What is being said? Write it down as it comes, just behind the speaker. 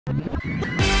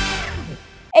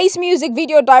Ace Music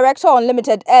video director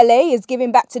Unlimited LA is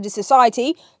giving back to the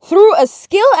society through a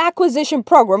skill acquisition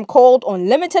program called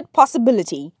Unlimited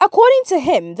Possibility. According to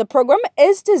him, the program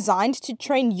is designed to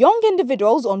train young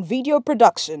individuals on video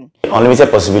production. Unlimited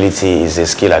Possibility is a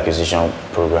skill acquisition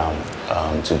program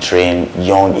to train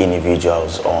young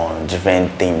individuals on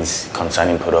different things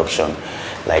concerning production,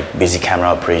 like basic camera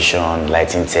operation,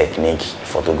 lighting technique,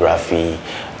 photography,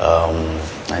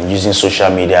 and using social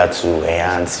media to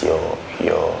enhance your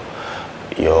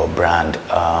brand.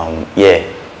 Yeah,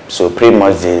 so pretty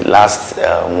much the last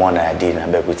one I did in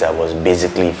Abeokuta was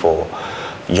basically for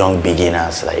young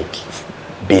beginners, like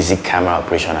basic camera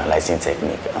operation and lighting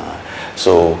technique.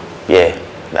 So yeah,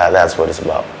 that's what it's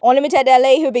about. Unlimited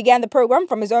LA, who began the program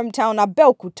from his hometown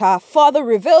Abeokuta, further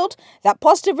revealed that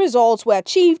positive results were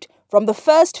achieved from the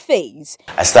first phase.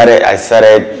 I started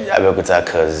Abeokuta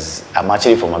because I'm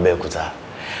actually from Abeokuta,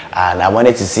 and I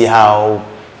wanted to see how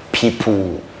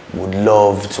people would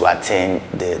love to attend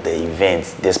the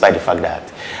events, despite the fact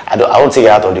that I won't take it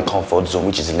out of the comfort zone,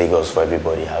 which is Lagos for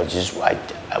everybody. I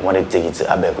wanted to take it to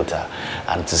Abeokuta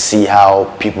and to see how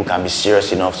people can be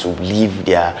serious enough to live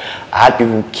there. I had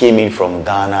people came in from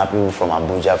Ghana, people from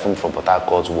Abuja, people from Port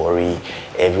Harcourt, Warri,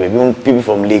 everywhere. People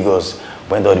from Lagos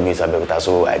went all the way to Abeokuta.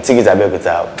 So I took it to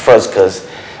Abeokuta first because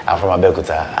I'm from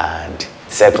Abeokuta, and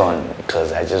second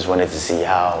because I just wanted to see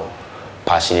how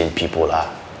passionate people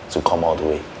are to come all the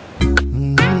way.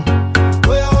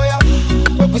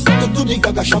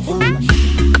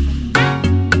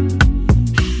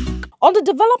 On the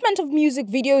development of music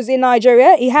videos in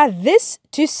Nigeria, he had this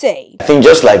to say. I think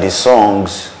just like the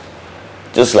songs,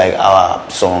 just like our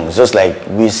songs, just like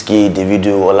Whiskey,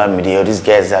 Davido, Olamide, all these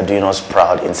guys are doing us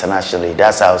proud internationally.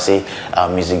 That's how I say our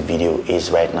music video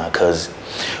is right now. Because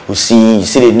you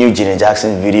see the new Janet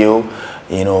Jackson video,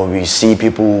 you know, we see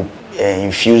people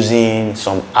infusing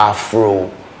some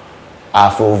Afro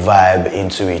vibe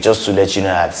into it, just to let you know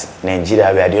that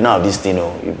Nigeria, we are doing all this thing,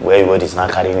 where everybody's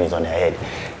not carrying it on their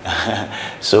head.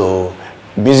 So,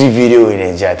 music video in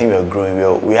Nigeria, I think we're growing.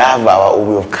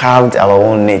 We've carved our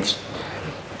own niche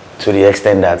to the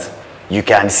extent that you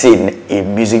can see a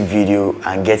music video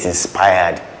and get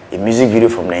inspired. A music video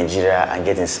from Nigeria and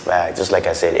get inspired. Just like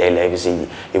I said earlier, if you see,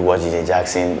 you watch the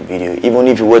Jackson video, even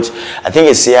if you watch, I think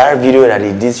a CR video that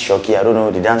they did Shoki, I don't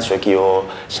know, the dance Shoki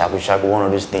or Shaku Shaku, one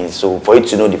of those things. So for you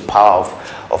to know the power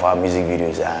of our music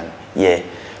videos, and yeah,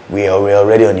 we're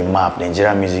already on the map.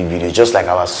 Nigerian music videos, just like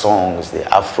our songs, the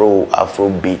Afro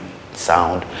beat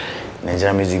sound,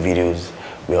 Nigerian music videos,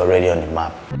 we're already on the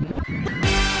map.